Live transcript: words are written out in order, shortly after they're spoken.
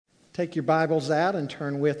Take your Bibles out and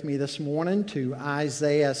turn with me this morning to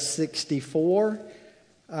Isaiah 64.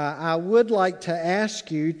 I would like to ask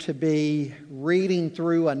you to be reading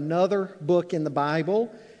through another book in the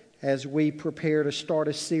Bible as we prepare to start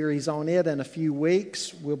a series on it in a few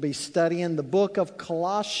weeks. We'll be studying the book of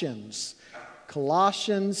Colossians.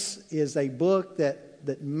 Colossians is a book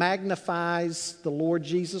that magnifies the Lord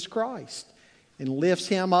Jesus Christ and lifts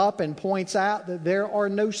Him up and points out that there are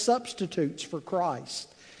no substitutes for Christ.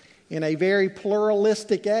 In a very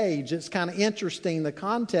pluralistic age, it's kind of interesting, the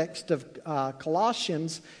context of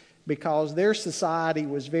Colossians, because their society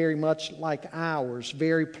was very much like ours,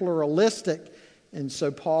 very pluralistic, and so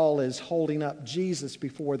Paul is holding up Jesus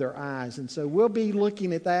before their eyes. And so we'll be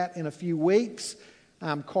looking at that in a few weeks.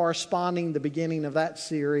 I'm corresponding the beginning of that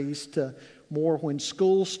series to more when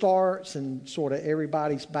school starts and sort of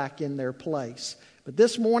everybody's back in their place. But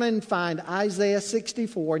this morning, find Isaiah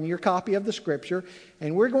 64 in your copy of the Scripture,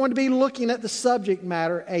 and we're going to be looking at the subject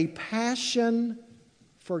matter, a passion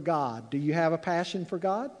for God. Do you have a passion for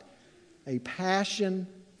God? A passion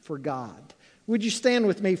for God. Would you stand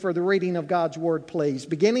with me for the reading of God's Word, please?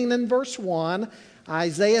 Beginning in verse 1,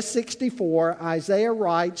 Isaiah 64, Isaiah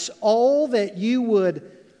writes, "Oh, that you would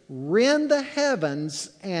rend the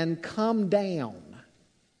heavens and come down,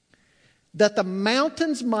 that the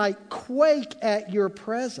mountains might quake at your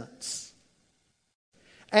presence.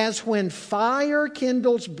 As when fire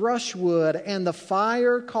kindles brushwood and the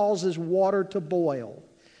fire causes water to boil,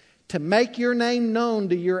 to make your name known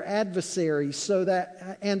to your adversaries, so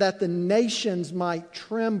that the nations might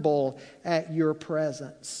tremble at your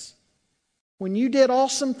presence. When you did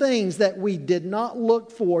awesome things that we did not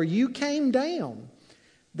look for, you came down.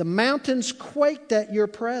 The mountains quaked at your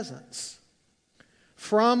presence.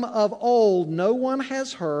 From of old no one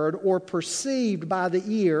has heard or perceived by the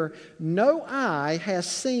ear, no eye has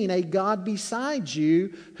seen a God besides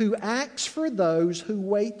you who acts for those who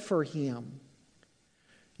wait for Him.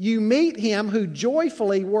 You meet Him who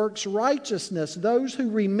joyfully works righteousness, those who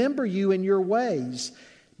remember you in your ways.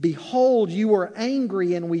 Behold, you were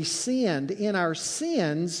angry and we sinned. In our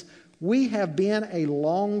sins we have been a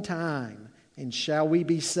long time. And shall we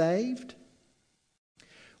be saved?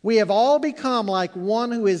 We have all become like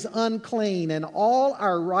one who is unclean, and all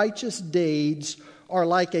our righteous deeds are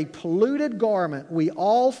like a polluted garment. We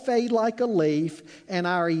all fade like a leaf, and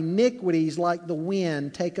our iniquities like the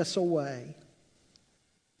wind take us away.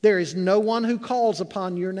 There is no one who calls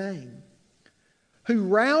upon your name, who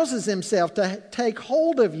rouses himself to take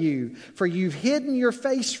hold of you, for you've hidden your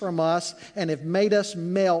face from us and have made us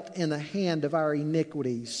melt in the hand of our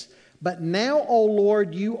iniquities. But now, O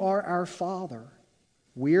Lord, you are our Father.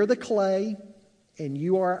 We are the clay, and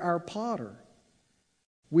you are our potter.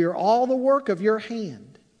 We are all the work of your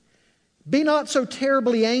hand. Be not so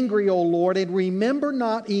terribly angry, O Lord, and remember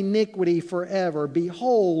not iniquity forever.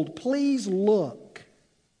 Behold, please look.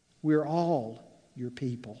 We're all your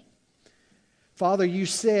people. Father, you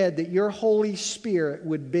said that your Holy Spirit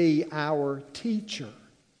would be our teacher,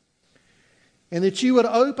 and that you would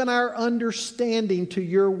open our understanding to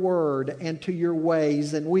your word and to your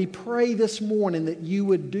ways. And we pray this morning that you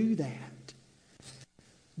would do that.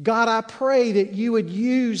 God, I pray that you would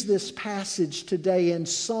use this passage today in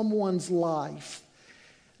someone's life,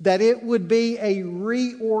 that it would be a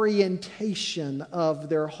reorientation of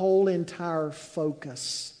their whole entire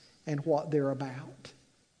focus and what they're about.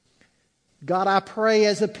 God, I pray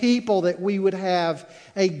as a people that we would have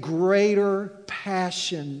a greater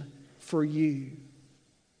passion for you.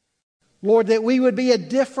 Lord, that we would be a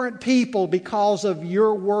different people because of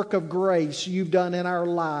your work of grace you've done in our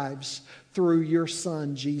lives through your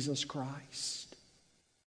Son, Jesus Christ.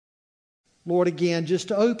 Lord, again, just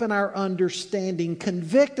to open our understanding,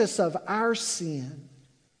 convict us of our sin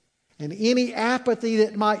and any apathy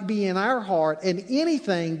that might be in our heart and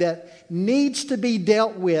anything that needs to be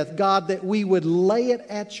dealt with, God, that we would lay it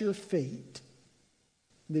at your feet,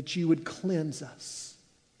 that you would cleanse us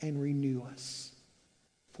and renew us.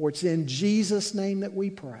 For it's in Jesus' name that we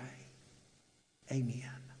pray. Amen.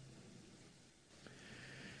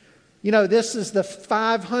 You know, this is the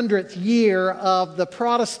 500th year of the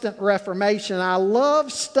Protestant Reformation. I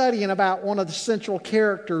love studying about one of the central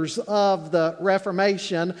characters of the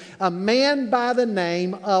Reformation, a man by the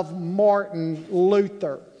name of Martin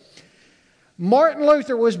Luther. Martin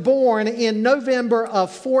Luther was born in November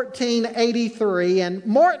of 1483, and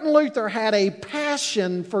Martin Luther had a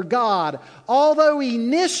passion for God, although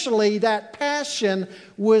initially that passion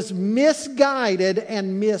was misguided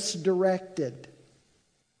and misdirected.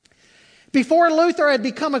 Before Luther had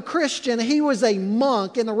become a Christian, he was a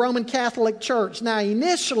monk in the Roman Catholic Church. Now,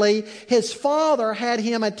 initially, his father had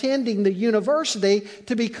him attending the university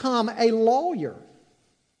to become a lawyer.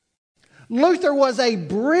 Luther was a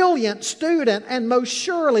brilliant student and most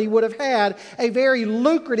surely would have had a very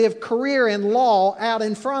lucrative career in law out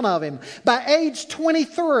in front of him. By age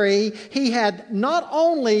 23, he had not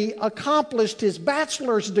only accomplished his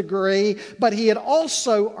bachelor's degree, but he had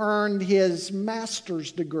also earned his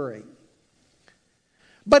master's degree.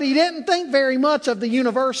 But he didn't think very much of the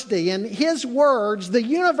university. In his words, the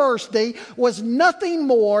university was nothing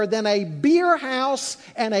more than a beer house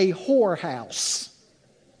and a whorehouse.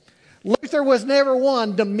 Luther was never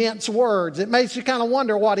one to mince words. It makes you kind of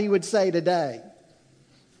wonder what he would say today.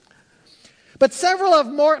 But several of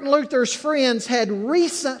Martin Luther's friends had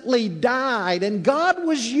recently died, and God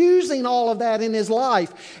was using all of that in his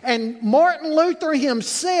life. And Martin Luther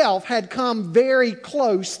himself had come very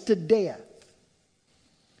close to death.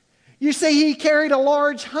 You see, he carried a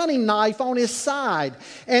large hunting knife on his side,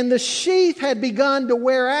 and the sheath had begun to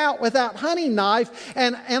wear out with that hunting knife.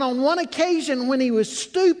 And on one occasion, when he was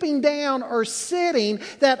stooping down or sitting,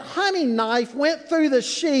 that hunting knife went through the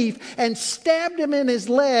sheath and stabbed him in his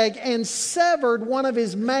leg and severed one of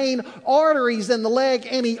his main arteries in the leg,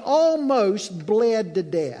 and he almost bled to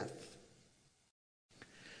death.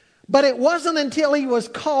 But it wasn't until he was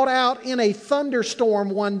caught out in a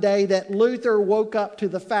thunderstorm one day that Luther woke up to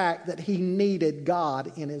the fact that he needed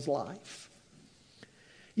God in his life.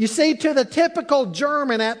 You see, to the typical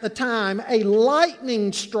German at the time, a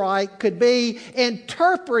lightning strike could be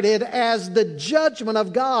interpreted as the judgment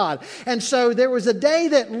of God. And so there was a day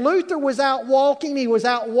that Luther was out walking. He was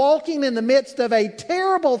out walking in the midst of a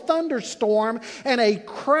terrible thunderstorm, and a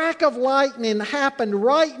crack of lightning happened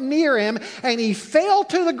right near him, and he fell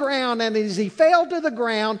to the ground. And as he fell to the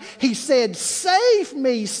ground, he said, "Save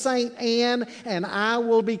me, Saint Anne, and I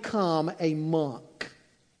will become a monk."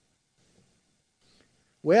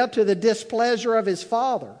 Well, to the displeasure of his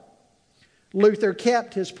father, Luther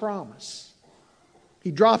kept his promise.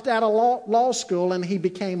 He dropped out of law school and he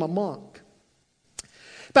became a monk.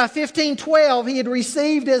 By 1512, he had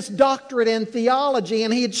received his doctorate in theology,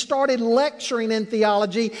 and he had started lecturing in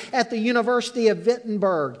theology at the University of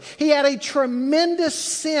Wittenberg. He had a tremendous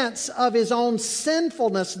sense of his own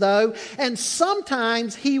sinfulness, though, and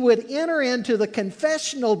sometimes he would enter into the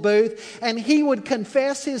confessional booth and he would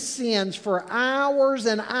confess his sins for hours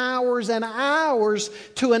and hours and hours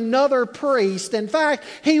to another priest. In fact,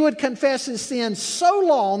 he would confess his sins so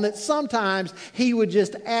long that sometimes he would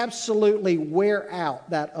just absolutely wear out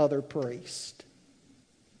that other priest.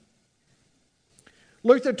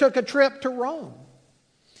 Luther took a trip to Rome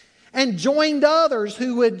and joined others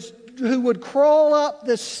who would crawl up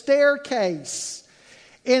the staircase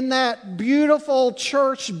in that beautiful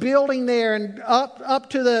church building there, and up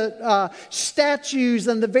to the statues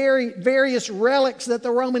and the various relics that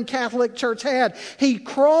the Roman Catholic Church had. He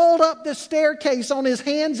crawled up the staircase on his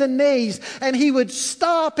hands and knees, and he would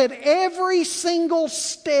stop at every single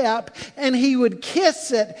step, and he would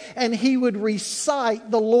kiss it, and he would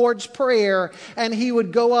recite the Lord's Prayer, and he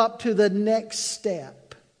would go up to the next step.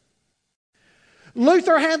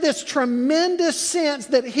 Luther had this tremendous sense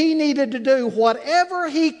that he needed to do whatever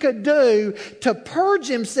he could do to purge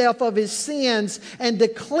himself of his sins and to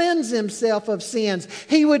cleanse himself of sins.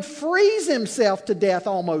 He would freeze himself to death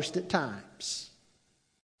almost at times.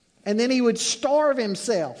 And then he would starve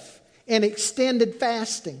himself in extended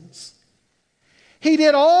fastings. He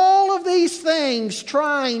did all of these things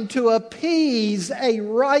trying to appease a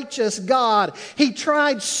righteous God. He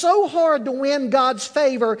tried so hard to win God's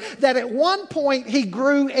favor that at one point he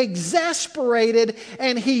grew exasperated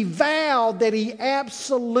and he vowed that he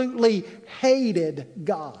absolutely hated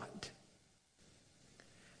God.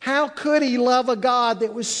 How could he love a God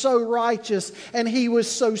that was so righteous and he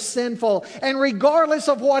was so sinful? And regardless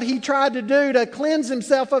of what he tried to do to cleanse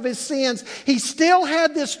himself of his sins, he still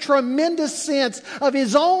had this tremendous sense of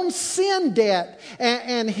his own sin debt,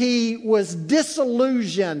 and he was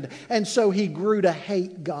disillusioned, and so he grew to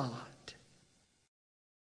hate God.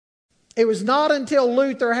 It was not until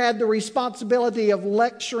Luther had the responsibility of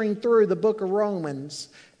lecturing through the book of Romans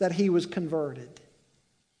that he was converted.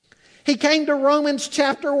 He came to Romans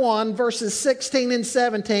chapter 1, verses 16 and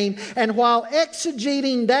 17, and while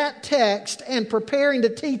exegeting that text and preparing to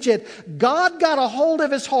teach it, God got a hold of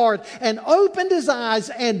his heart and opened his eyes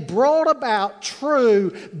and brought about true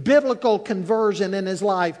biblical conversion in his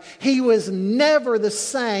life. He was never the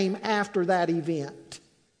same after that event.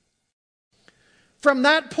 From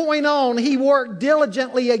that point on, he worked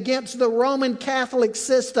diligently against the Roman Catholic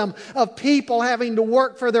system of people having to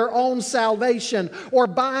work for their own salvation or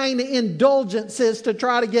buying indulgences to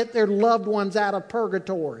try to get their loved ones out of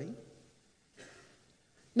purgatory.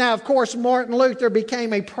 Now, of course, Martin Luther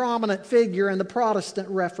became a prominent figure in the Protestant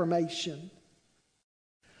Reformation.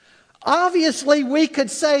 Obviously, we could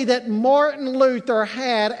say that Martin Luther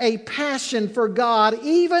had a passion for God,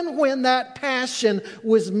 even when that passion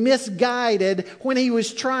was misguided, when he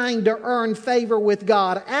was trying to earn favor with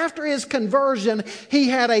God. After his conversion, he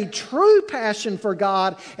had a true passion for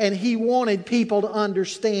God, and he wanted people to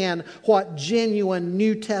understand what genuine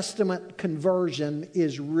New Testament conversion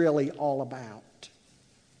is really all about.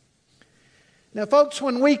 Now, folks,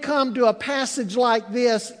 when we come to a passage like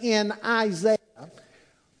this in Isaiah,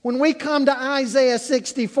 when we come to Isaiah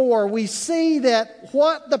 64, we see that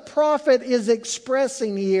what the prophet is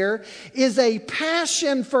expressing here is a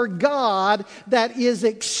passion for God that is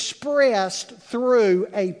expressed through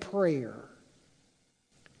a prayer.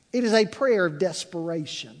 It is a prayer of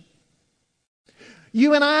desperation.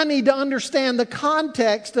 You and I need to understand the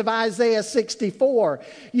context of Isaiah 64.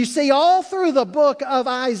 You see, all through the book of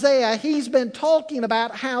Isaiah, he's been talking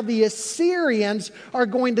about how the Assyrians are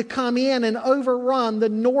going to come in and overrun the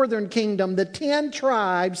northern kingdom, the 10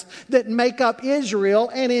 tribes that make up Israel.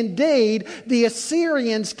 And indeed, the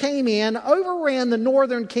Assyrians came in, overran the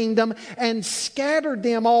northern kingdom, and scattered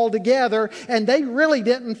them all together. And they really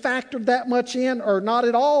didn't factor that much in, or not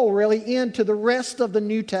at all really, into the rest of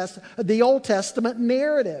the Old Testament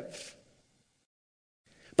narrative.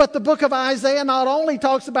 But the book of Isaiah not only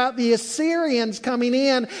talks about the Assyrians coming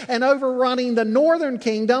in and overrunning the northern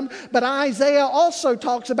kingdom, but Isaiah also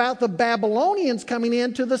talks about the Babylonians coming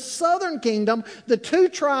into the southern kingdom. The 2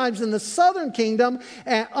 tribes in the southern kingdom,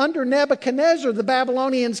 under Nebuchadnezzar, the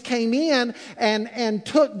Babylonians came in and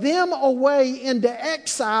took them away into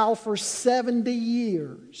exile for 70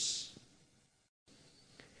 years.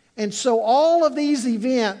 And so all of these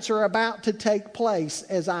events are about to take place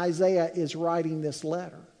as Isaiah is writing this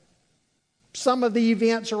letter. Some of the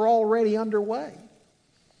events are already underway.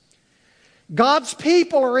 God's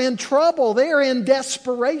people are in trouble. They're in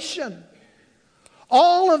desperation.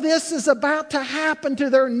 All of this is about to happen to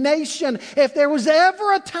their nation. If there was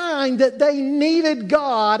ever a time that they needed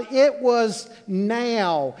God, it was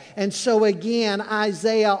now. And so again,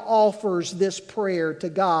 Isaiah offers this prayer to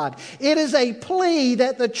God. It is a plea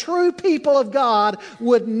that the true people of God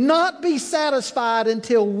would not be satisfied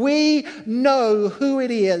until we know who it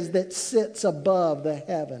is that sits above the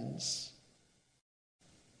heavens.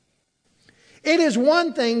 It is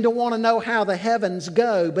one thing to want to know how the heavens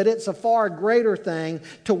go, but it's a far greater thing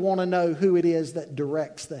to want to know who it is that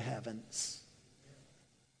directs the heavens.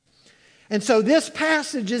 And so this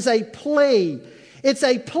passage is a plea. It's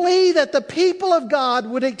a plea that the people of God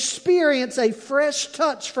would experience a fresh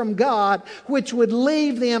touch from God, which would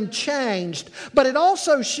leave them changed. But it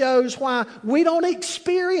also shows why we don't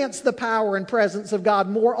experience the power and presence of God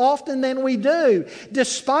more often than we do.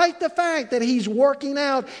 Despite the fact that He's working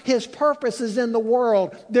out His purposes in the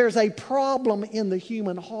world, there's a problem in the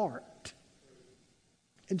human heart.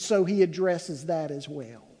 And so He addresses that as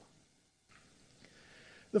well.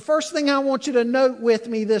 The first thing I want you to note with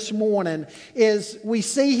me this morning is we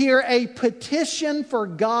see here a petition for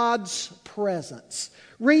God's presence.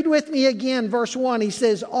 Read with me again, verse 1. He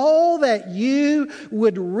says, "Oh, that you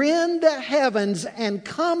would rend the heavens and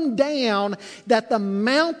come down, that the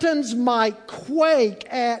mountains might quake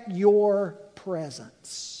at your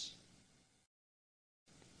presence."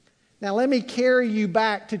 Now let me carry you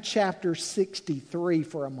back to chapter 63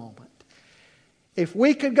 for a moment. If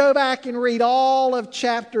we could go back and read all of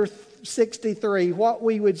chapter 63, what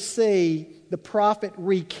we would see the prophet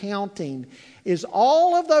recounting is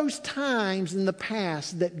all of those times in the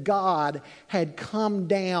past that God had come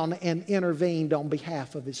down and intervened on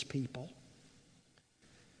behalf of His people.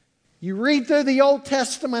 You read through the Old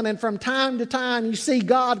Testament, and from time to time you see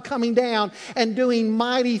God coming down and doing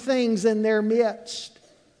mighty things in their midst.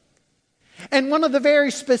 And one of the very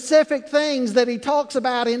specific things that he talks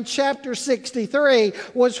about in chapter 63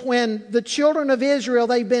 was when the children of Israel,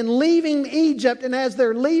 they've been leaving Egypt, and as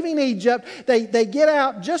they're leaving Egypt, they get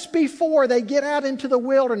out just before they get out into the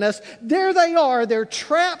wilderness. There they are, they're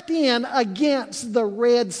trapped in against the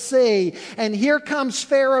Red Sea. And here comes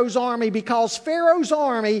Pharaoh's army, because Pharaoh's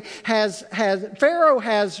army Pharaoh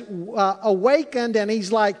has awakened, and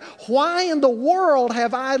he's like, "Why in the world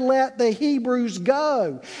have I let the Hebrews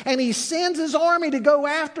go?" And he sends commands his army to go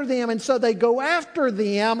after them. And so they go after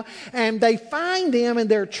them and they find them and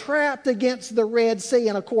they're trapped against the Red Sea.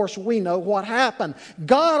 And of course we know what happened.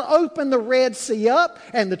 God opened the Red Sea up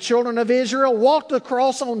and the children of Israel walked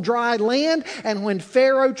across on dry land. And when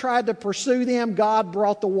Pharaoh tried to pursue them, God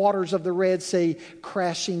brought the waters of the Red Sea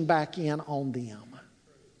crashing back in on them.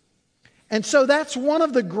 And so that's one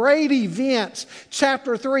of the great events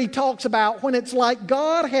chapter 3 talks about, when it's like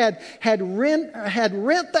God had rent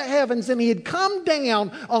the heavens and he had come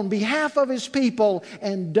down on behalf of his people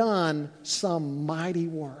and done some mighty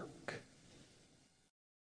work.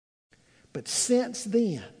 But since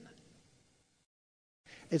then,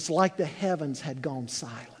 it's like the heavens had gone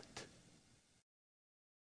silent.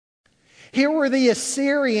 Here were the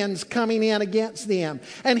Assyrians coming in against them.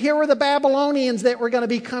 And here were the Babylonians that were going to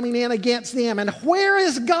be coming in against them. And where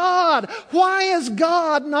is God? Why is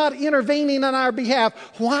God not intervening on our behalf?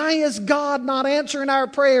 Why is God not answering our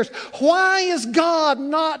prayers? Why is God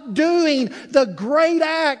not doing the great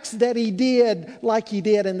acts that he did like he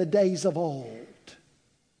did in the days of old?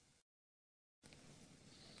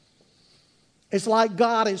 It's like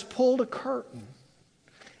God has pulled a curtain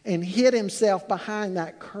and hid himself behind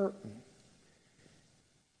that curtain.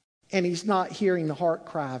 And he's not hearing the heart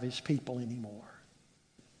cry of his people anymore.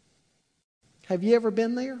 Have you ever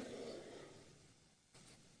been there?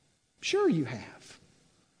 Sure you have.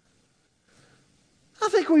 I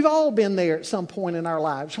think we've all been there at some point in our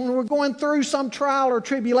lives. When we're going through some trial or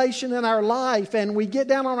tribulation in our life and we get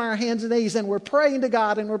down on our hands and knees and we're praying to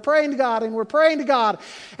God and we're praying to God and we're praying to God.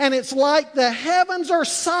 And it's like the heavens are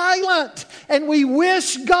silent and we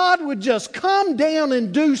wish God would just come down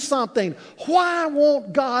and do something. Why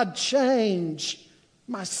won't God change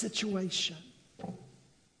my situation?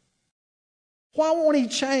 Why won't he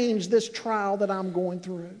change this trial that I'm going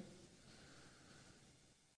through?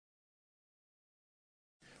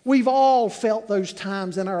 We've all felt those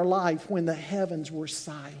times in our life when the heavens were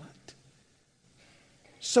silent.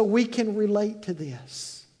 So we can relate to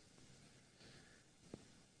this.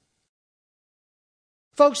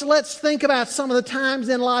 Folks, let's think about some of the times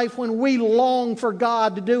in life when we long for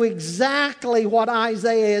God to do exactly what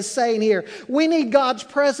Isaiah is saying here. We need God's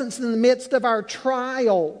presence in the midst of our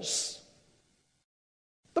trials.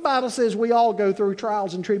 The Bible says we all go through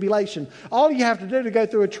trials and tribulation. All you have to do to go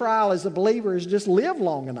through a trial as a believer is just live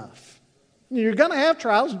long enough. You're going to have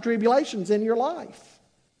trials and tribulations in your life.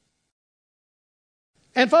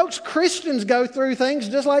 And folks, Christians go through things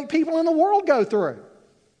just like people in the world go through.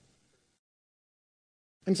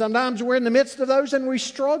 And sometimes we're in the midst of those and we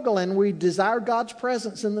struggle and we desire God's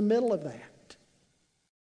presence in the middle of that.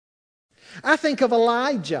 I think of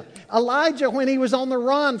Elijah. Elijah, when he was on the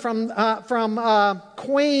run from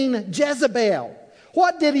Queen Jezebel.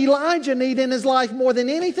 What did Elijah need in his life more than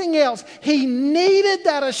anything else? He needed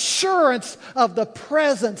that assurance of the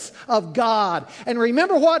presence of God. And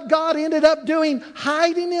remember what God ended up doing?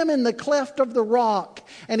 Hiding him in the cleft of the rock.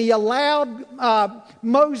 And he allowed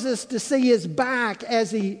Moses to see his back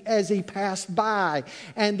as he passed by.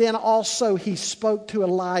 And then also he spoke to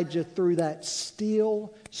Elijah through that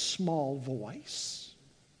still small voice.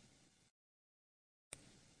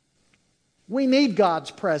 We need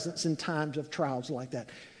God's presence in times of trials like that.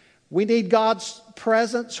 We need God's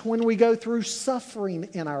presence when we go through suffering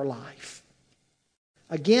in our life.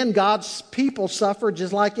 Again, God's people suffer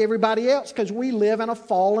just like everybody else because we live in a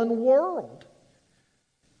fallen world.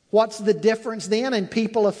 What's the difference then in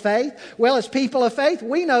people of faith? Well, as people of faith,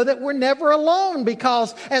 we know that we're never alone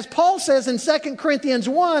because, as Paul says in 2 Corinthians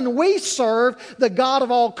 1, we serve the God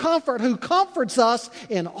of all comfort who comforts us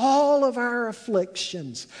in all of our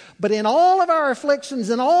afflictions. But in all of our afflictions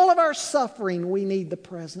and all of our suffering, we need the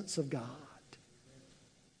presence of God.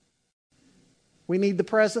 We need the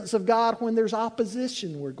presence of God when there's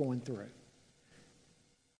opposition we're going through.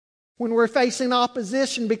 When we're facing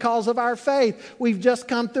opposition because of our faith. We've just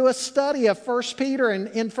come through a study of 1 Peter. And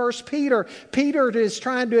in 1 Peter, Peter is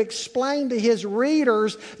trying to explain to his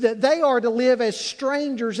readers that they are to live as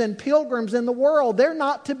strangers and pilgrims in the world. They're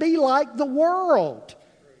not to be like the world.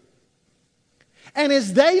 And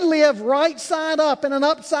as they live right side up in an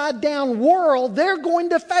upside down world, they're going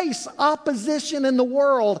to face opposition in the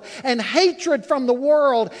world and hatred from the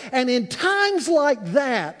world. And in times like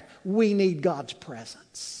that, we need God's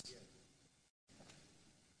presence.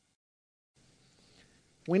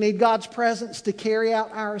 We need God's presence to carry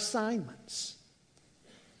out our assignments.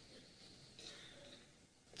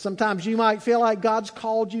 Sometimes you might feel like God's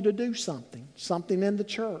called you to do something in the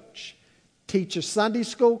church. Teach a Sunday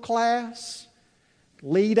school class,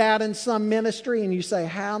 lead out in some ministry, and you say,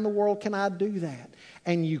 how in the world can I do that?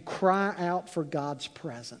 and you cry out for God's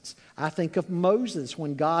presence. I think of Moses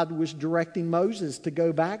when God was directing Moses to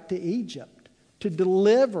go back to Egypt to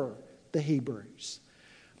deliver the Hebrews.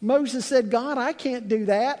 Moses said, God, I can't do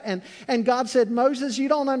that. And God said, Moses, you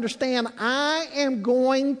don't understand. I am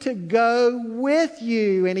going to go with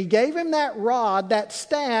you. And he gave him that rod, that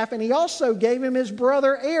staff, and he also gave him his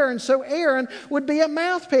brother Aaron, so Aaron would be a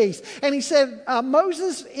mouthpiece. And he said,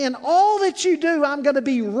 Moses, in all that you do, I'm going to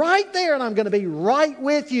be right there and I'm going to be right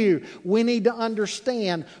with you. We need to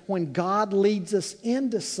understand when God leads us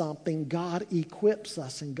into something, God equips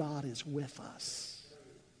us and God is with us.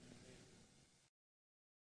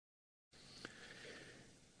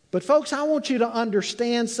 But folks, I want you to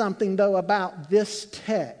understand something, though, about this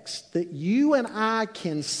text that you and I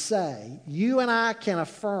can say, you and I can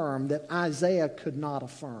affirm that Isaiah could not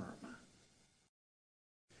affirm.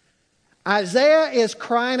 Isaiah is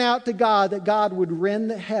crying out to God that God would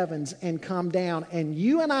rend the heavens and come down. And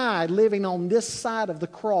you and I, living on this side of the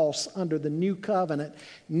cross under the new covenant,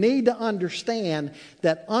 need to understand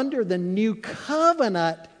that under the new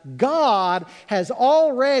covenant, God has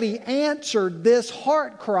already answered this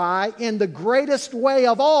heart cry in the greatest way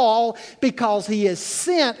of all because He has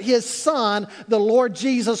sent His Son, the Lord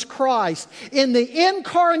Jesus Christ. In the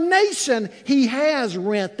incarnation, He has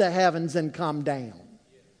rent the heavens and come down.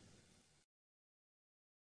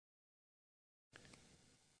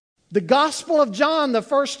 The Gospel of John, the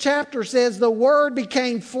first chapter says, the Word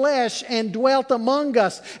became flesh and dwelt among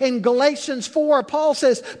us. In Galatians 4, Paul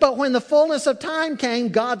says, but when the fullness of time came,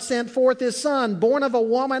 God sent forth His Son, born of a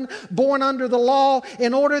woman, born under the law,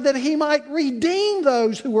 in order that He might redeem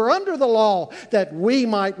those who were under the law, that we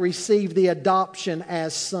might receive the adoption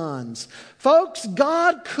as sons. Folks,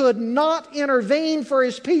 God could not intervene for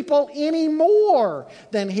His people any more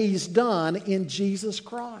than He's done in Jesus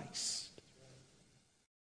Christ.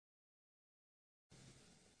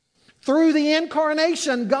 Through the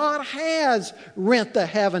incarnation, God has rent the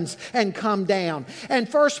heavens and come down.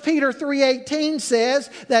 And 1 Peter 3:18 says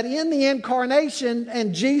that in the incarnation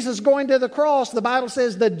and Jesus going to the cross, the Bible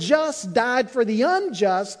says the just died for the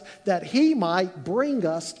unjust that He might bring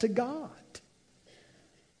us to God.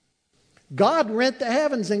 God rent the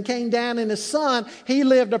heavens and came down in His Son. He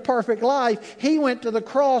lived a perfect life. He went to the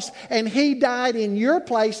cross and He died in your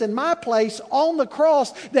place and my place on the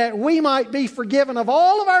cross that we might be forgiven of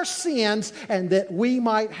all of our sins and that we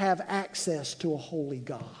might have access to a holy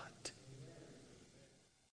God.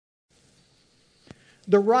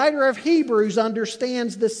 The writer of Hebrews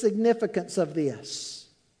understands the significance of this.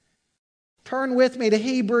 Turn with me to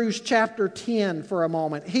Hebrews chapter 10 for a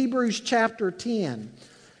moment. Hebrews chapter 10.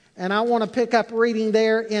 And I want to pick up reading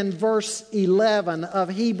there in verse 11 of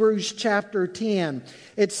Hebrews chapter 10.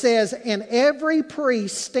 It says, and every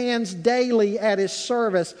priest stands daily at his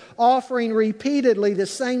service, offering repeatedly the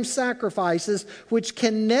same sacrifices, which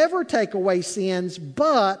can never take away sins.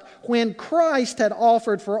 But when Christ had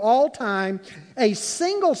offered for all time a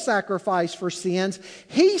single sacrifice for sins,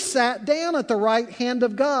 He sat down at the right hand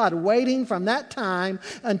of God, waiting from that time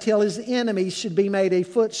until His enemies should be made a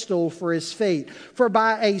footstool for His feet. For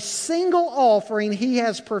by a single offering He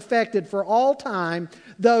has perfected for all time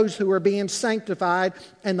those who are being sanctified.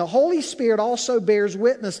 And the Holy Spirit also bears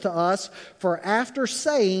witness to us, for after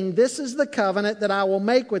saying, this is the covenant that I will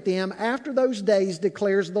make with them after those days,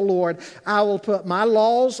 declares the Lord, I will put my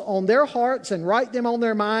laws on their hearts and write them on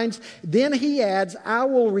their minds. Then He adds, I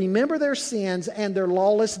will remember their sins and their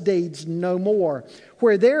lawless deeds no more.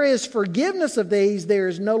 Where there is forgiveness of these, there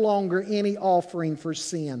is no longer any offering for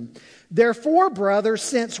sin. Therefore, brothers,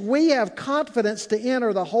 since we have confidence to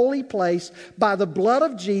enter the holy place by the blood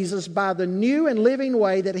of Jesus, by the new and living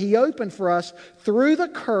way that He opened for us through the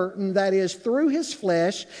curtain, that is, through His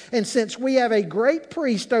flesh, and since we have a great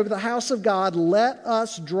priest over the house of God, let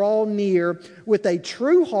us draw near with a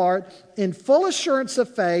true heart in full assurance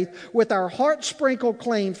of faith, with our hearts sprinkled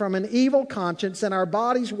clean from an evil conscience and our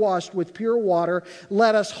bodies washed with pure water.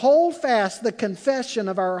 Let us hold fast the confession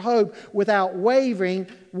of our hope without wavering,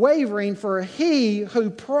 for He who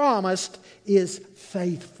promised is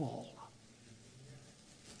faithful.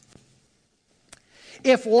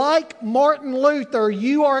 If, like Martin Luther,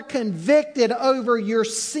 you are convicted over your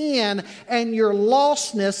sin and your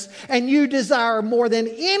lostness, and you desire more than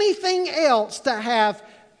anything else to have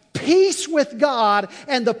peace with God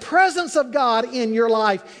and the presence of God in your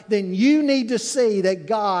life, then you need to see that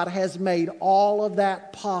God has made all of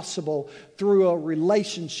that possible through a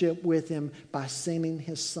relationship with Him by sending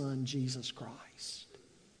His Son, Jesus Christ.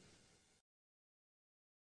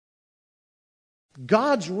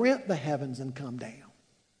 God's rent the heavens and come down.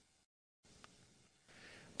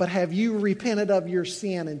 but have you repented of your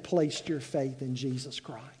sin and placed your faith in Jesus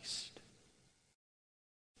Christ?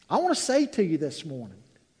 I want to say to you this morning,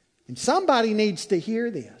 and somebody needs to hear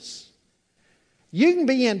this. You can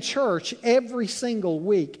be in church every single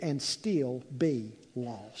week and still be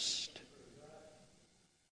lost.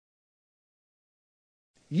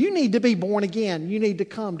 You need to be born again. You need to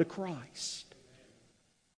come to Christ.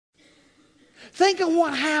 Think of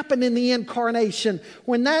what happened in the incarnation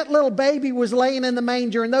when that little baby was laying in the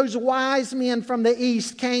manger and those wise men from the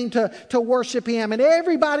east came to worship Him. And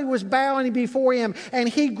everybody was bowing before Him. And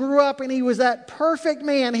He grew up and He was that perfect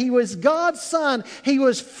man. He was God's Son. He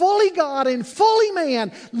was fully God and fully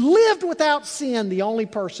man. Lived without sin. The only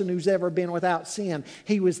person who's ever been without sin.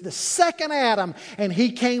 He was the second Adam. And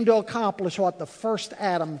He came to accomplish what the first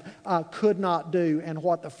Adam could not do and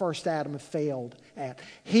what the first Adam failed at.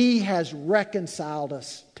 He has reconciled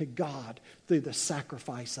us to God through the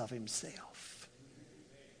sacrifice of Himself.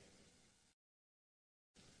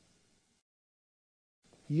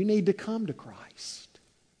 You need to come to Christ.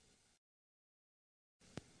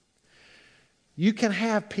 You can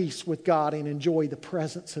have peace with God and enjoy the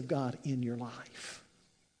presence of God in your life.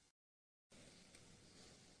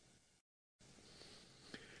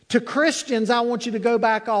 To Christians, I want you to go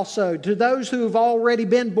back also. To those who have already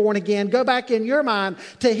been born again, go back in your mind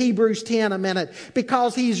to Hebrews 10 a minute.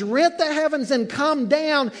 Because He's rent the heavens and come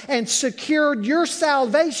down and secured your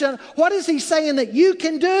salvation. What is He saying that you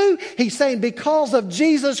can do? He's saying because of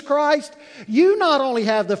Jesus Christ, you not only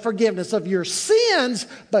have the forgiveness of your sins,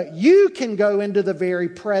 but you can go into the very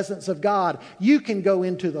presence of God. You can go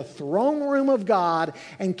into the throne room of God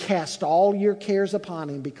and cast all your cares upon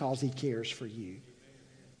Him because He cares for you.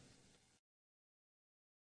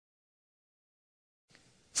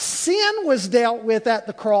 Sin was dealt with at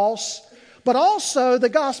the cross, but also the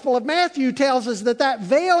Gospel of Matthew tells us that that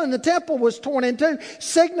veil in the temple was torn in two,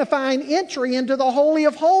 signifying entry into the Holy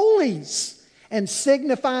of Holies and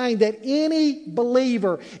signifying that any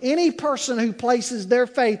believer, any person who places their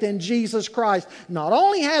faith in Jesus Christ, not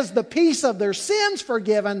only has the peace of their sins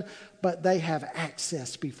forgiven, but they have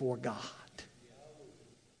access before God.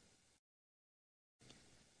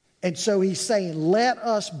 And so He's saying, let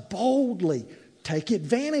us boldly take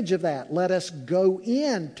advantage of that. Let us go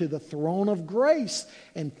into the throne of grace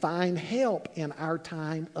and find help in our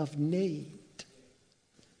time of need.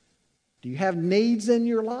 Do you have needs in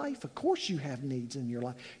your life? Of course you have needs in your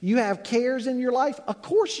life. You have cares in your life? Of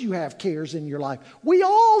course you have cares in your life. We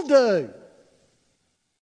all do.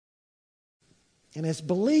 And as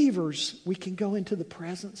believers, we can go into the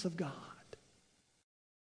presence of God.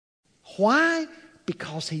 Why?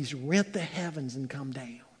 Because He's rent the heavens and come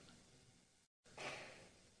down.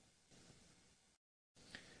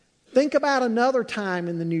 Think about another time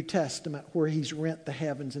in the New Testament where He's rent the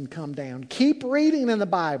heavens and come down. Keep reading in the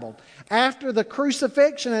Bible. After the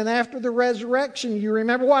crucifixion and after the resurrection, you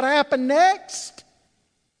remember what happened next?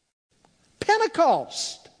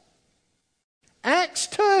 Pentecost. Acts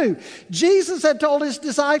 2. Jesus had told His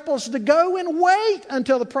disciples to go and wait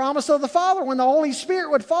until the promise of the Father when the Holy Spirit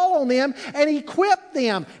would fall on them and equip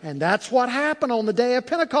them. And that's what happened on the day of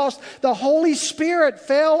Pentecost. The Holy Spirit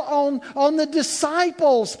fell on the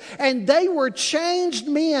disciples and they were changed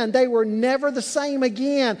men. They were never the same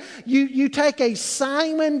again. You take a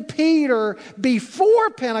Simon Peter before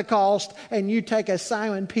Pentecost and you take a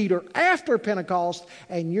Simon Peter after Pentecost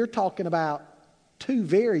and you're talking about two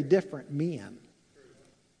very different men.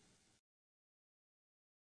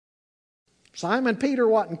 Simon Peter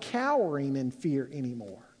wasn't cowering in fear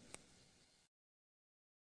anymore.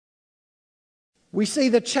 We see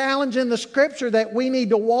the challenge in the Scripture that we need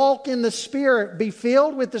to walk in the Spirit, be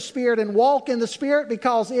filled with the Spirit and walk in the Spirit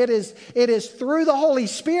because it is through the Holy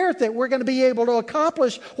Spirit that we're going to be able to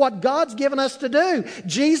accomplish what God's given us to do.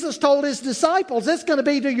 Jesus told His disciples, it's going to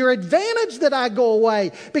be to your advantage that I go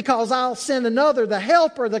away because I'll send another, the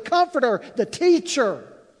helper, the comforter, the teacher.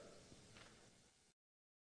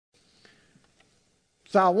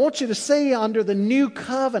 So I want you to see under the new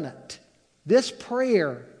covenant, this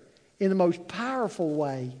prayer in the most powerful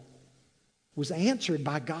way was answered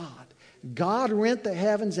by God. God rent the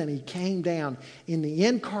heavens and He came down in the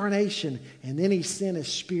incarnation and then He sent His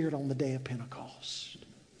Spirit on the day of Pentecost.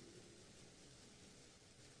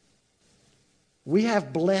 We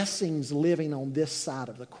have blessings living on this side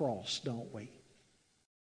of the cross, don't we?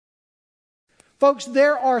 Folks,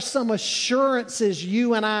 there are some assurances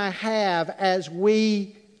you and I have as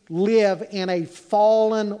we live in a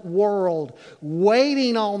fallen world,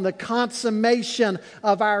 waiting on the consummation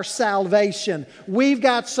of our salvation. We've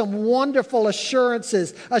got some wonderful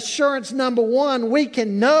assurances. Assurance number one, we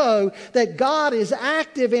can know that God is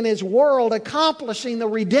active in His world, accomplishing the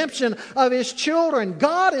redemption of His children.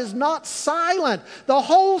 God is not silent. The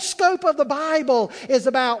whole scope of the Bible is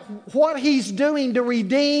about what He's doing to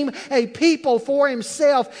redeem a people for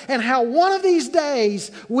Himself, and how one of these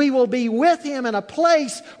days we will be with Him in a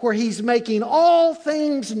place where He's making all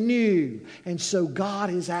things new. And so God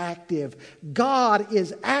is active. God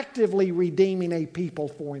is actively redeeming a people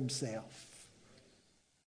for Himself.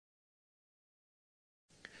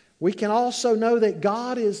 We can also know that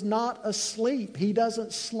God is not asleep. He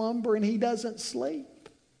doesn't slumber and He doesn't sleep.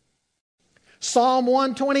 Psalm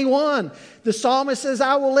 121, the psalmist says,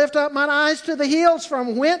 I will lift up mine eyes to the hills.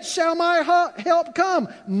 From whence shall my help come?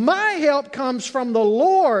 My help comes from the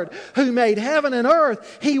Lord who made heaven and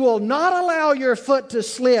earth. He will not allow your foot to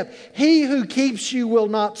slip. He who keeps you will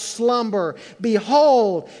not slumber.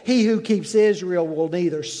 Behold, He who keeps Israel will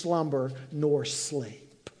neither slumber nor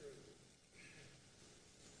sleep.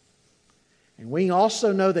 And we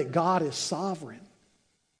also know that God is sovereign.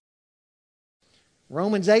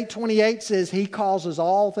 Romans 8:28 says He causes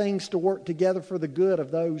all things to work together for the good of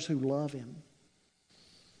those who love Him.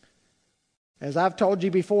 As I've told you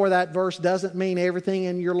before, that verse doesn't mean everything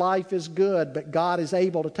in your life is good, but God is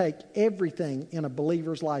able to take everything in a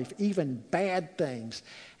believer's life, even bad things,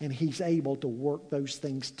 and He's able to work those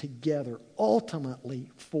things together ultimately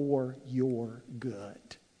for your good.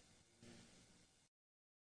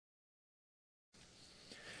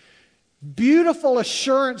 Beautiful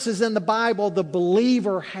assurances in the Bible the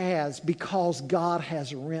believer has because God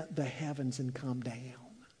has rent the heavens and come down.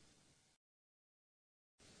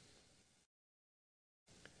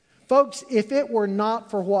 Folks, if it were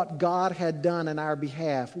not for what God had done in our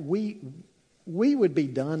behalf, we would be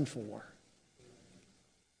done for.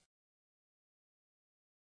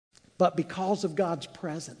 But because of God's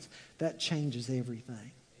presence, that changes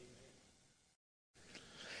everything.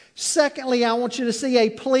 Secondly, I want you to see a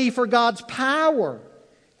plea for God's power.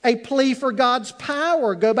 A plea for God's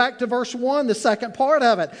power. Go back to verse 1, the second part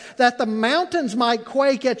of it. That the mountains might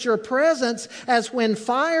quake at your presence, as when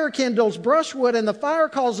fire kindles brushwood and the fire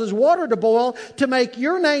causes water to boil, to make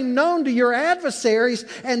your name known to your adversaries,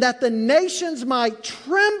 and that the nations might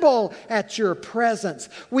tremble at your presence.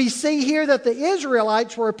 We see here that the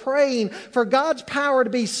Israelites were praying for God's power to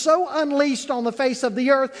be so unleashed on the face of the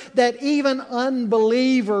earth that even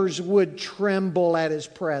unbelievers would tremble at His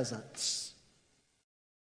presence.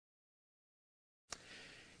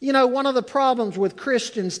 You know, one of the problems with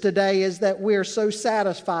Christians today is that we're so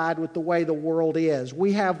satisfied with the way the world is.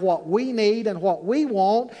 We have what we need and what we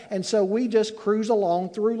want, and so we just cruise along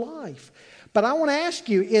through life. But I want to ask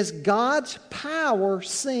you, is God's power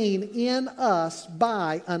seen in us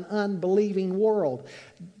by an unbelieving world?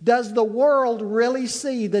 Does the world really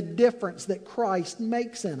see the difference that Christ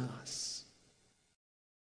makes in us?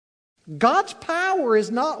 God's power is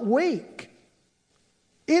not weak.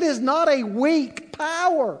 It is not a weak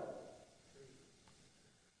power.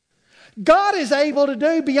 God is able to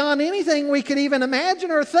do beyond anything we could even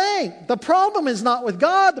imagine or think. The problem is not with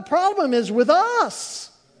God. The problem is with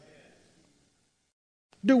us.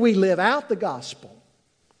 Do we live out the gospel?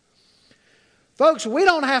 Folks, we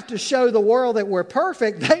don't have to show the world that we're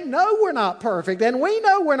perfect. They know we're not perfect, and we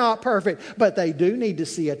know we're not perfect, but they do need to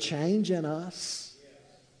see a change in us.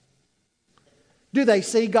 Do they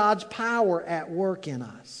see God's power at work in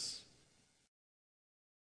us?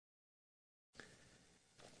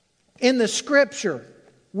 In the Scripture,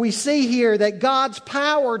 we see here that God's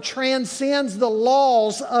power transcends the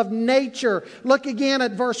laws of nature. Look again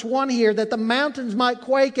at verse 1 here, that the mountains might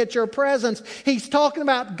quake at your presence. He's talking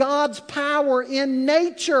about God's power in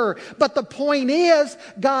nature. But the point is,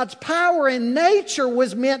 God's power in nature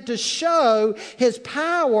was meant to show His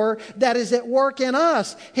power that is at work in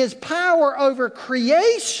us. His power over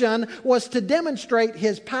creation was to demonstrate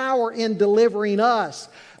His power in delivering us.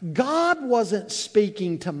 God wasn't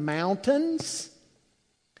speaking to mountains.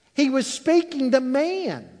 He was speaking to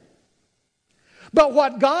man. But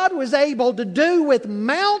what God was able to do with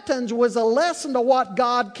mountains was a lesson to what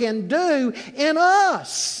God can do in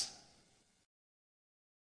us.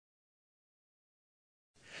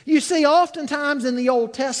 You see, oftentimes in the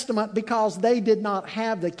Old Testament, because they did not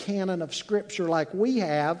have the canon of Scripture like we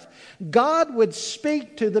have, God would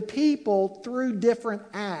speak to the people through different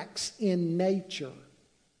acts in nature.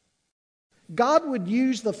 God would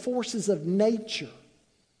use the forces of nature.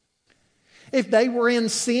 If they were in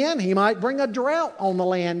sin, He might bring a drought on the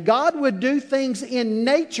land. God would do things in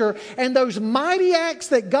nature, and those mighty acts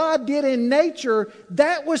that God did in nature,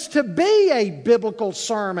 that was to be a biblical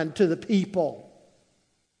sermon to the people.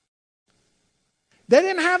 They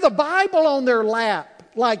didn't have the Bible on their lap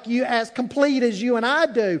like you, as complete as you and I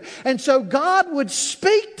do. And so God would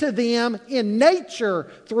speak to them in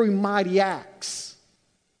nature through mighty acts.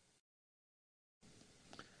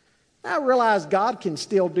 I realize God can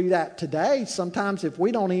still do that today, sometimes if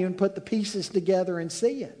we don't even put the pieces together and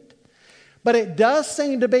see it. But it does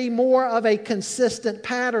seem to be more of a consistent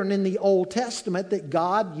pattern in the Old Testament that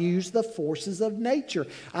God used the forces of nature.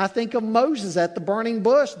 I think of Moses at the burning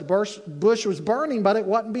bush. The bush was burning, but it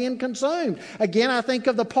wasn't being consumed. Again, I think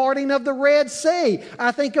of the parting of the Red Sea.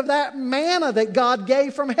 I think of that manna that God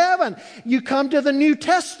gave from heaven. You come to the New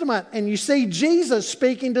Testament and you see Jesus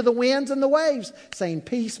speaking to the winds and the waves, saying,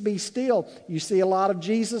 "Peace, be still." You see a lot of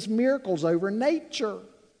Jesus' miracles over nature.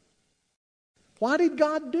 Why did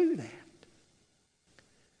God do that?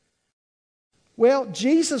 Well,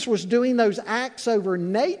 Jesus was doing those acts over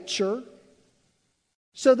nature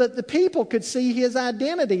so that the people could see His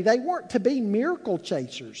identity. They weren't to be miracle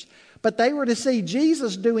chasers, but they were to see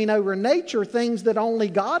Jesus doing over nature things that only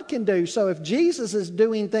God can do. So if Jesus is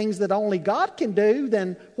doing things that only God can do,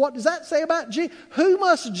 then what does that say about Jesus? Who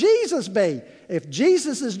must Jesus be? If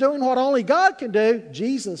Jesus is doing what only God can do,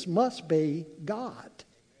 Jesus must be God.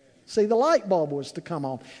 See, the light bulb was to come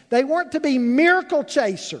on. They weren't to be miracle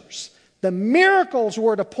chasers. The miracles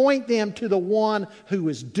were to point them to the one who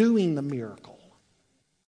was doing the miracle.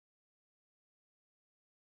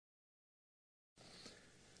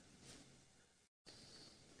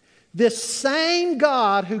 This same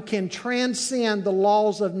God who can transcend the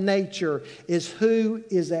laws of nature is who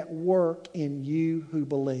is at work in you who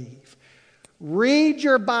believe. Read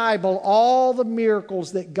your Bible, all the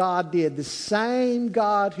miracles that God did. The same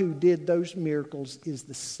God who did those miracles is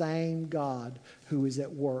the same God who is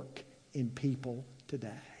at work in people today.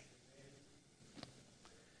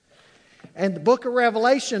 And the book of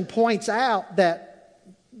Revelation points out that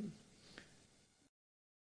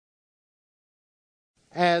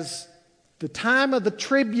as the time of the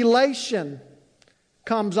tribulation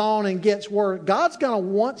comes on and gets worse, God's going to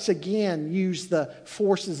once again use the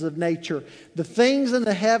forces of nature, the things in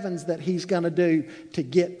the heavens that He's going to do to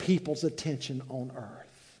get people's attention on earth.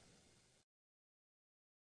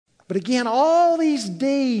 But again, all these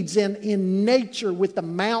deeds in nature with the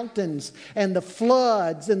mountains and the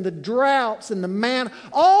floods and the droughts and the manna,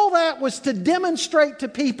 all that was to demonstrate to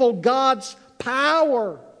people God's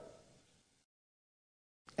power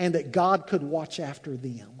and that God could watch after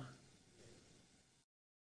them.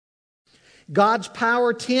 God's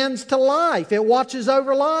power tends to life. It watches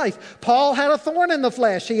over life. Paul had a thorn in the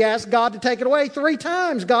flesh. He asked God to take it away 3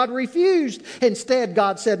 times. God refused. Instead,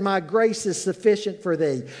 God said, "My grace is sufficient for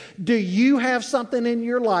thee." Do you have something in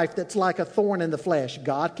your life that's like a thorn in the flesh?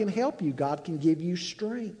 God can help you. God can give you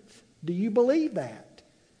strength. Do you believe that?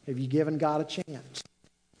 Have you given God a chance?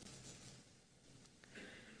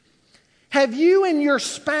 Have you and your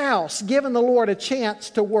spouse given the Lord a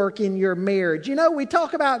chance to work in your marriage? You know, we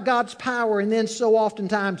talk about God's power, and then so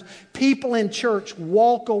oftentimes people in church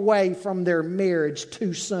walk away from their marriage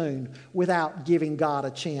too soon without giving God a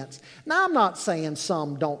chance. Now, I'm not saying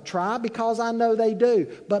some don't try, because I know they do.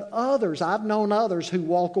 But others, I've known others who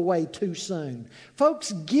walk away too soon.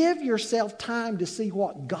 Folks, give yourself time to see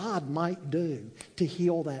what God might do to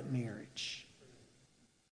heal that marriage.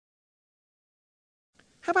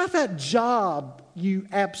 How about that job you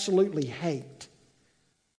absolutely hate?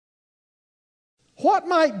 What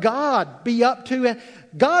might God be up to?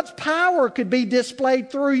 God's power could be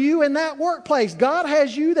displayed through you in that workplace. God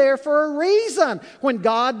has you there for a reason. When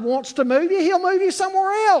God wants to move you, He'll move you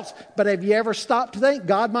somewhere else. But have you ever stopped to think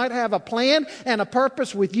God might have a plan and a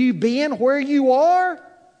purpose with you being where you are?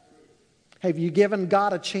 Have you given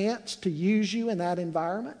God a chance to use you in that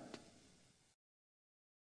environment?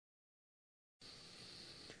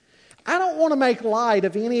 I don't want to make light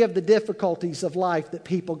of any of the difficulties of life that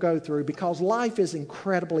people go through, because life is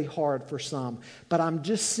incredibly hard for some. But I'm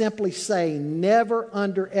just simply saying, never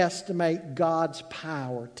underestimate God's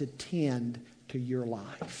power to tend to your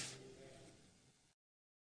life.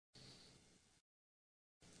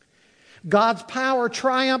 God's power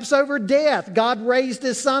triumphs over death. God raised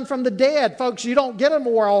His Son from the dead. Folks, you don't get a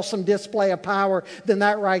more awesome display of power than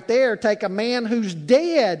that right there. Take a man who's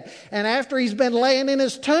dead, and after he's been laying in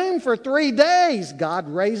his tomb for 3 days, God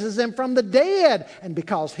raises him from the dead. And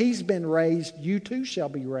because he's been raised, you too shall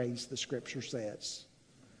be raised, the Scripture says.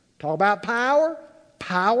 Talk about power.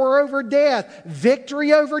 power over death,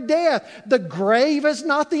 victory over death. The grave is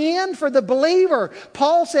not the end for the believer.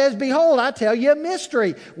 Paul says, behold, I tell you a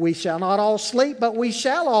mystery. We shall not all sleep, but we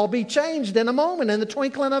shall all be changed in a moment, in the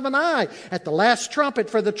twinkling of an eye, at the last trumpet.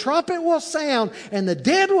 For the trumpet will sound, and the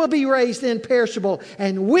dead will be raised imperishable,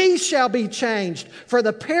 and we shall be changed. For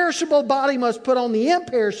the perishable body must put on the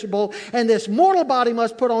imperishable, and this mortal body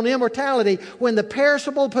must put on immortality. When the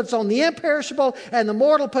perishable puts on the imperishable, and the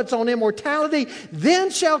mortal puts on immortality, then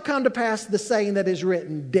shall come to pass the saying that is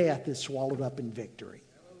written, death is swallowed up in victory.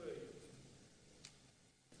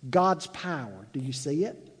 God's power. Do you see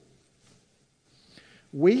it?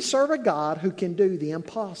 We serve a God who can do the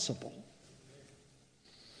impossible.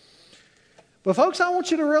 But folks, I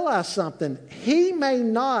want you to realize something. He may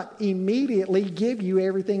not immediately give you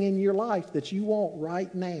everything in your life that you want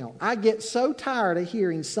right now. I get so tired of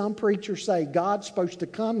hearing some preachers say God's supposed to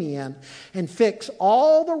come in and fix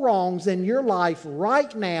all the wrongs in your life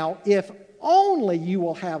right now if only you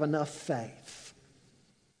will have enough faith.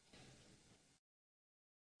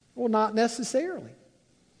 Well, not necessarily.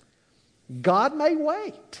 God may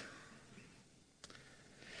wait.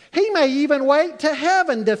 He may even wait to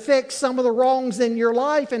heaven to fix some of the wrongs in your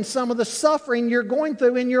life and some of the suffering you're going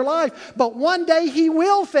through in your life. But one day He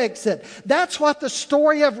will fix it. That's what the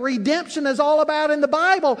story of redemption is all about in the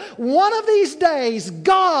Bible. One of these days,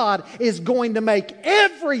 God is going to make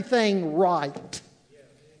everything right.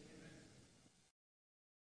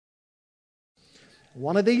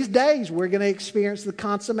 One of these days, we're going to experience the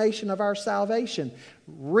consummation of our salvation.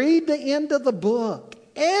 Read the end of the book.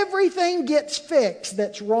 Everything gets fixed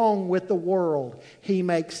that's wrong with the world. He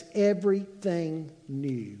makes everything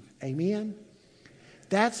new. Amen?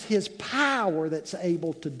 That's His power that's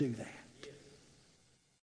able to do that.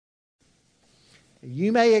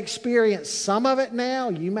 You may experience some of it now.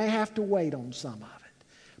 You may have to wait on some of it.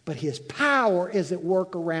 But His power is at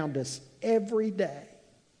work around us every day.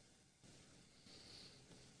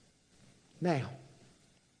 Now,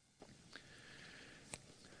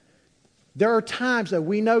 there are times that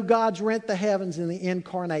we know God's rent the heavens in the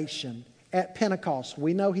incarnation. At Pentecost,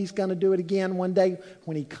 we know He's going to do it again one day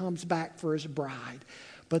when He comes back for His bride.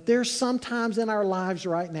 But there's sometimes in our lives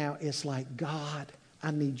right now, it's like, God, I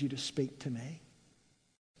need You to speak to me.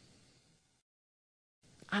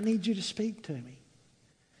 I need You to speak to me.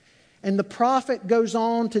 And the prophet goes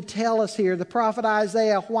on to tell us here, the prophet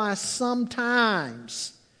Isaiah, why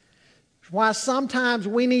sometimes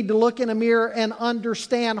we need to look in a mirror and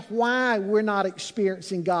understand why we're not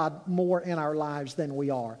experiencing God more in our lives than we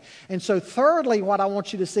are. And so thirdly, what I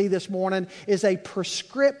want you to see this morning is a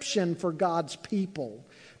prescription for God's people.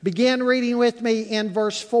 Begin reading with me in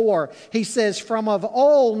verse 4. He says, from of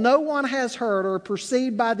old no one has heard or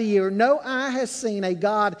perceived by the ear, no eye has seen a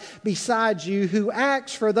God besides You who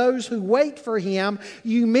acts for those who wait for Him.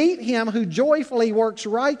 You meet Him who joyfully works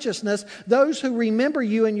righteousness, those who remember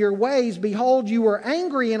You in Your ways. Behold, You were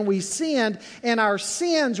angry and we sinned. In our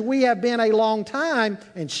sins we have been a long time,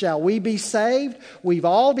 and shall we be saved? We've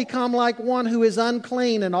all become like one who is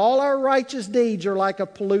unclean, and all our righteous deeds are like a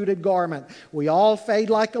polluted garment. We all fade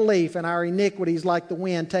like a leaf, and our iniquities like the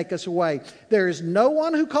wind take us away. There is no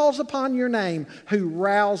one who calls upon Your name who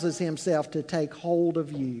rouses himself to take hold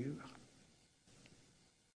of You.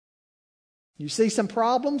 You see some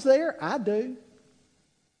problems there? I do.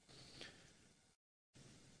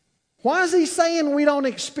 Why is he saying we don't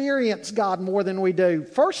experience God more than we do?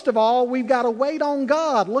 First of all, we've got to wait on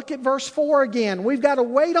God. Look at verse 4 again. We've got to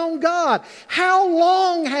wait on God. How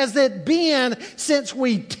long has it been since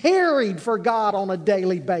we tarried for God on a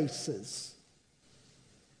daily basis?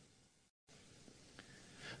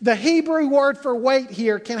 The Hebrew word for wait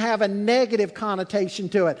here can have a negative connotation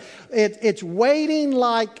to it. It's waiting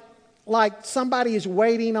like somebody is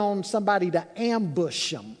waiting on somebody to ambush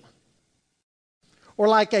them. Or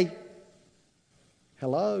like a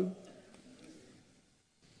hello.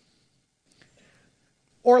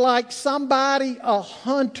 Or like somebody, a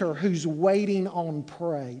hunter who's waiting on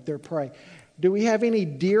prey, their prey. Do we have any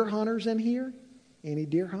deer hunters in here? Any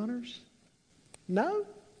deer hunters? No?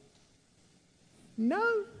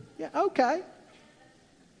 No? Yeah, okay.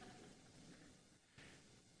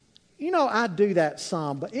 You know, I do that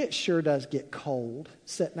some, but it sure does get cold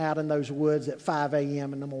sitting out in those woods at 5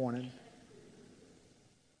 a.m. in the morning.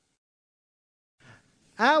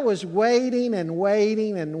 I was waiting and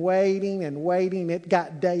waiting and waiting and waiting. It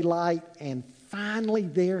got daylight, and finally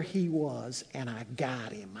there he was, and I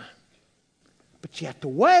got him. But you have to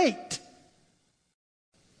wait.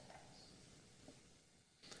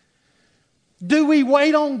 Do we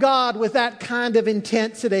wait on God with that kind of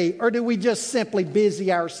intensity, or do we just simply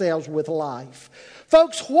busy ourselves with life?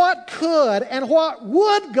 Folks, what could and what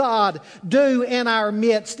would God do in our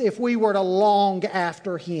midst if we were to long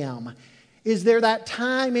after Him? Is there that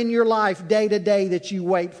time in your life, day to day, that you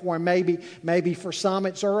wait for Him? Maybe for some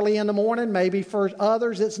it's early in the morning. Maybe for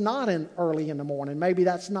others it's not early in the morning. Maybe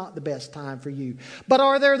that's not the best time for you. But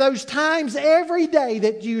are there those times every day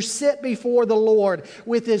that you sit before the Lord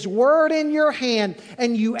with His Word in your hand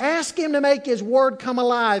and you ask Him to make His Word come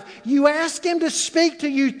alive? You ask Him to speak to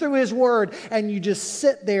you through His Word, and you just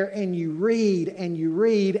sit there and you read and you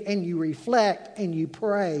read and you reflect and you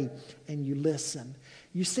pray and you listen.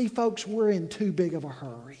 You see, folks, we're in too big of a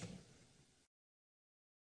hurry.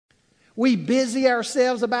 We busy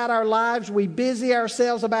ourselves about our lives. We busy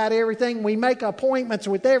ourselves about everything. We make appointments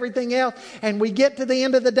with everything else. And we get to the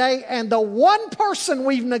end of the day, and the one person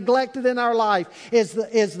we've neglected in our life is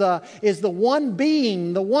the one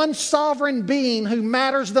being, the one sovereign being who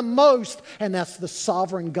matters the most. And that's the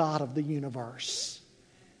sovereign God of the universe.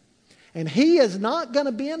 And He is not going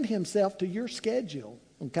to bend Himself to your schedule.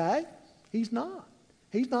 Okay? He's not.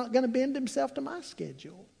 He's not going to bend Himself to my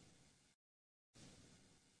schedule.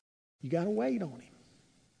 You got to wait on Him.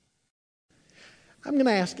 I'm going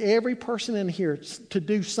to ask every person in here to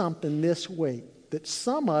do something this week that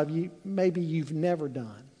some of you, maybe you've never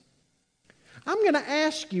done. I'm going to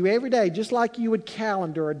ask you every day, just like you would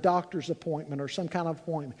calendar a doctor's appointment or some kind of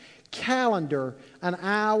appointment, calendar an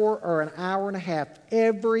hour or an hour and a half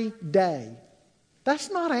every day.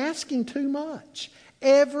 That's not asking too much.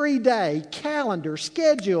 Every day, calendar,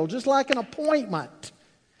 schedule, just like an appointment,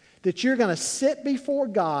 that you're going to sit before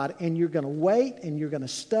God and you're going to wait and you're going to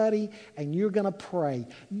study and you're going to pray.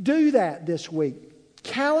 Do that this week.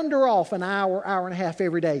 Calendar off an hour, hour and a half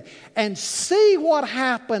every day, and see what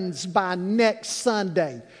happens by next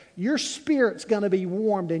Sunday. Your spirit's going to be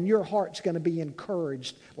warmed and your heart's going to be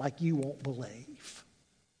encouraged like you won't believe.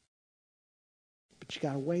 But you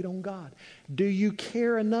got to wait on God. Do you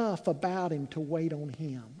care enough about Him to wait on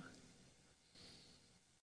Him?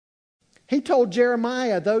 He told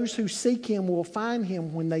Jeremiah, those who seek Him will find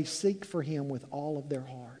Him when they seek for Him with all of their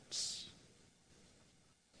hearts.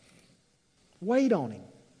 Wait on Him.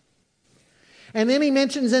 And then He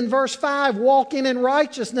mentions in verse 5, walking in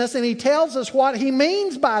righteousness, and He tells us what He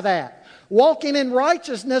means by that. Walking in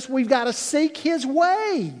righteousness, we've got to seek His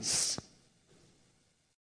ways.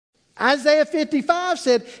 Isaiah 55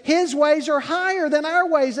 said, His ways are higher than our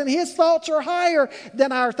ways, and His thoughts are higher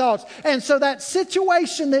than our thoughts. And so that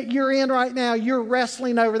situation that you're in right now, you're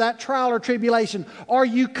wrestling over that trial or tribulation. Are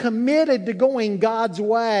you committed to going God's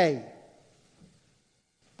way?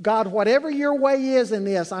 God, whatever your way is in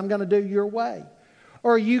this, I'm going to do your way.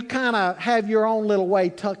 Or you kind of have your own little way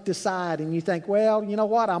tucked aside and you think, well, you know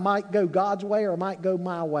what, I might go God's way or I might go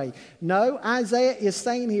my way. No, Isaiah is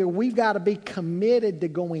saying here we've got to be committed to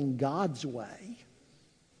going God's way.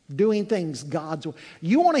 Doing things God's way.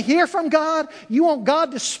 You want to hear from God? You want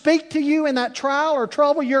God to speak to you in that trial or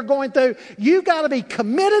trouble you're going through? You've got to be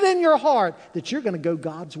committed in your heart that you're going to go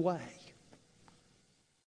God's way.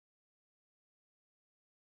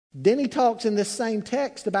 Then he talks in this same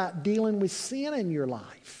text about dealing with sin in your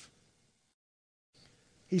life.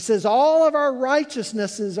 He says, all of our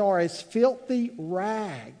righteousnesses are as filthy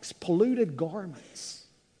rags, polluted garments.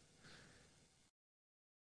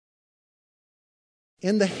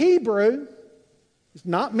 In the Hebrew, it's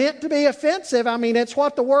not meant to be offensive. I mean, it's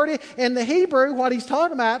what the word is. In the Hebrew, what he's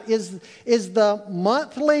talking about is the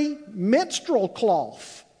monthly menstrual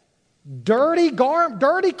cloth. Dirty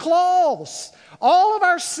cloths. All of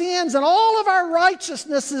our sins and all of our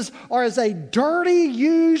righteousnesses are as a dirty,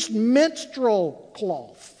 used menstrual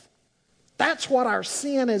cloth. That's what our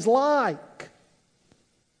sin is like.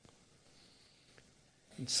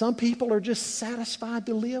 And some people are just satisfied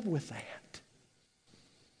to live with that.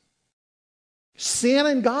 Sin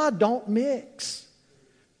and God don't mix.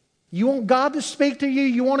 You want God to speak to you?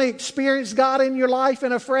 You want to experience God in your life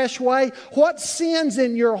in a fresh way? What sin's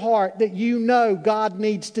in your heart that you know God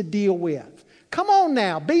needs to deal with? Come on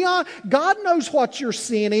now, be on. God knows what your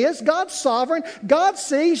sin is. God's sovereign. God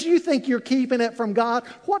sees. You think you're keeping it from God.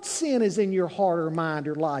 What sin is in your heart or mind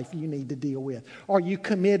or life you need to deal with? Are you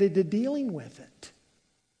committed to dealing with it?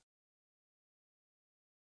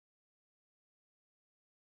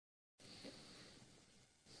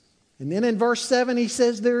 And then in verse 7 he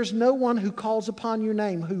says, there is no one who calls upon your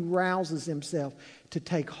name who rouses himself to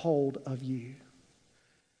take hold of you.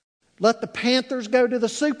 Let the Panthers go to the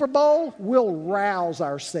Super Bowl, we'll rouse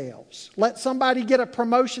ourselves. Let somebody get a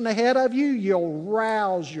promotion ahead of you, you'll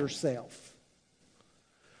rouse yourself.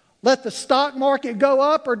 Let the stock market go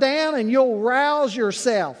up or down and you'll rouse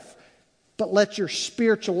yourself. But let your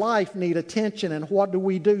spiritual life need attention. And what do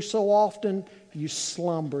we do so often? you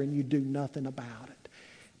slumber and you do nothing about it.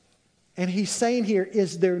 And he's saying here,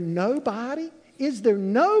 is there nobody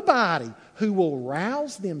who will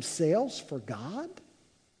rouse themselves for God?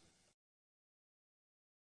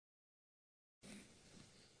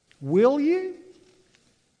 Will you?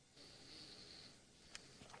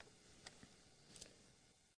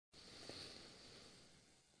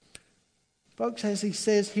 Folks, as he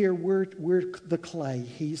says here, we're the clay,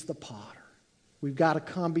 he's the potter. We've got to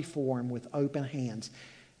come before him with open hands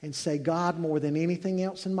and say, God, more than anything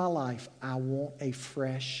else in my life, I want a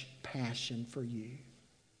fresh passion for you.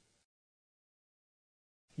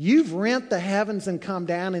 You've rent the heavens and come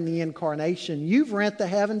down in the incarnation. You've rent the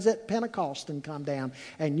heavens at Pentecost and come down.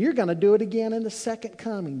 And you're going to do it again in the second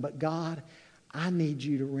coming. But God, I need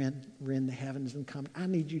you to rend the heavens and come. I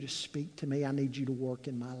need you to speak to me. I need you to work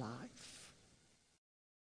in my life.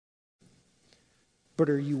 But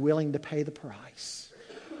are you willing to pay the price?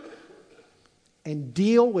 And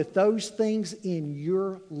deal with those things in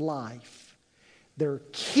your life that are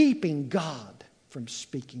keeping God from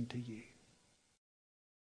speaking to you.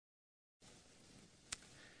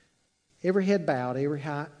 Every head bowed,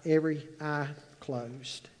 every eye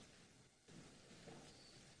closed.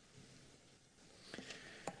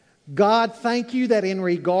 God, thank you that in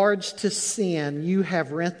regards to sin, you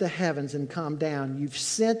have rent the heavens and come down. You've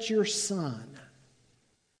sent your Son.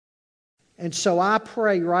 And so I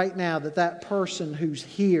pray right now that that person who's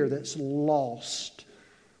here that's lost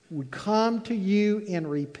would come to you in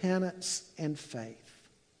repentance and faith.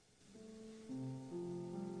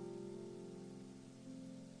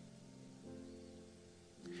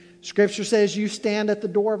 Scripture says you stand at the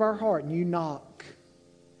door of our heart and you knock.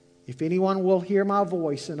 If anyone will hear my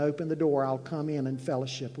voice and open the door, I'll come in and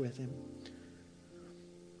fellowship with him.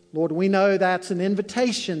 Lord, we know that's an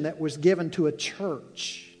invitation that was given to a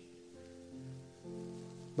church.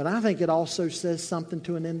 But I think it also says something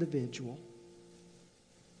to an individual.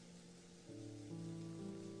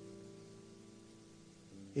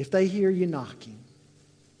 If they hear you knocking,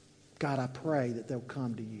 God, I pray that they'll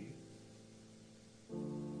come to you.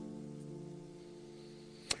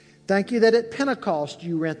 Thank you that at Pentecost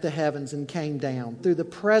you rent the heavens and came down. Through the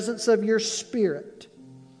presence of your Spirit,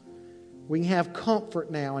 we can have comfort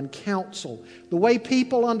now and counsel the way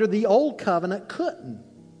people under the old covenant couldn't.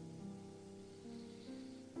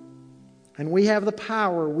 And we have the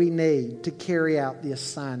power we need to carry out the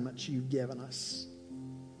assignments you've given us.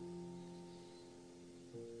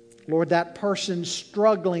 Lord, that person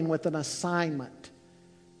struggling with an assignment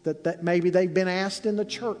that maybe they've been asked in the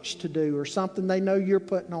church to do, or something they know you're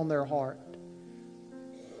putting on their heart.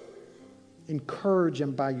 Encourage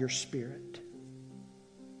them by your Spirit.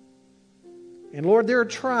 And Lord, there are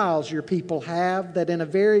trials your people have that in a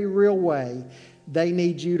very real way, they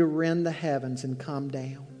need you to rend the heavens and come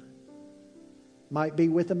down. Might be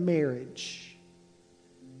with a marriage.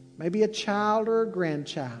 Maybe a child or a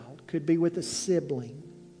grandchild. Could be with a sibling.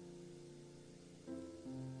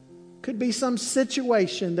 Could be some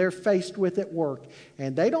situation they're faced with at work,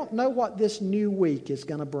 and they don't know what this new week is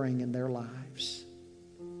going to bring in their lives.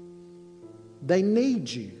 They need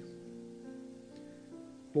you.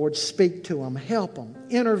 Lord, speak to them, help them,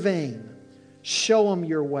 intervene, show them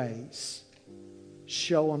your ways,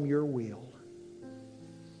 show them your will.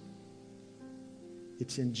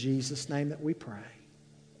 It's in Jesus' name that we pray.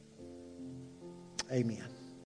 Amen.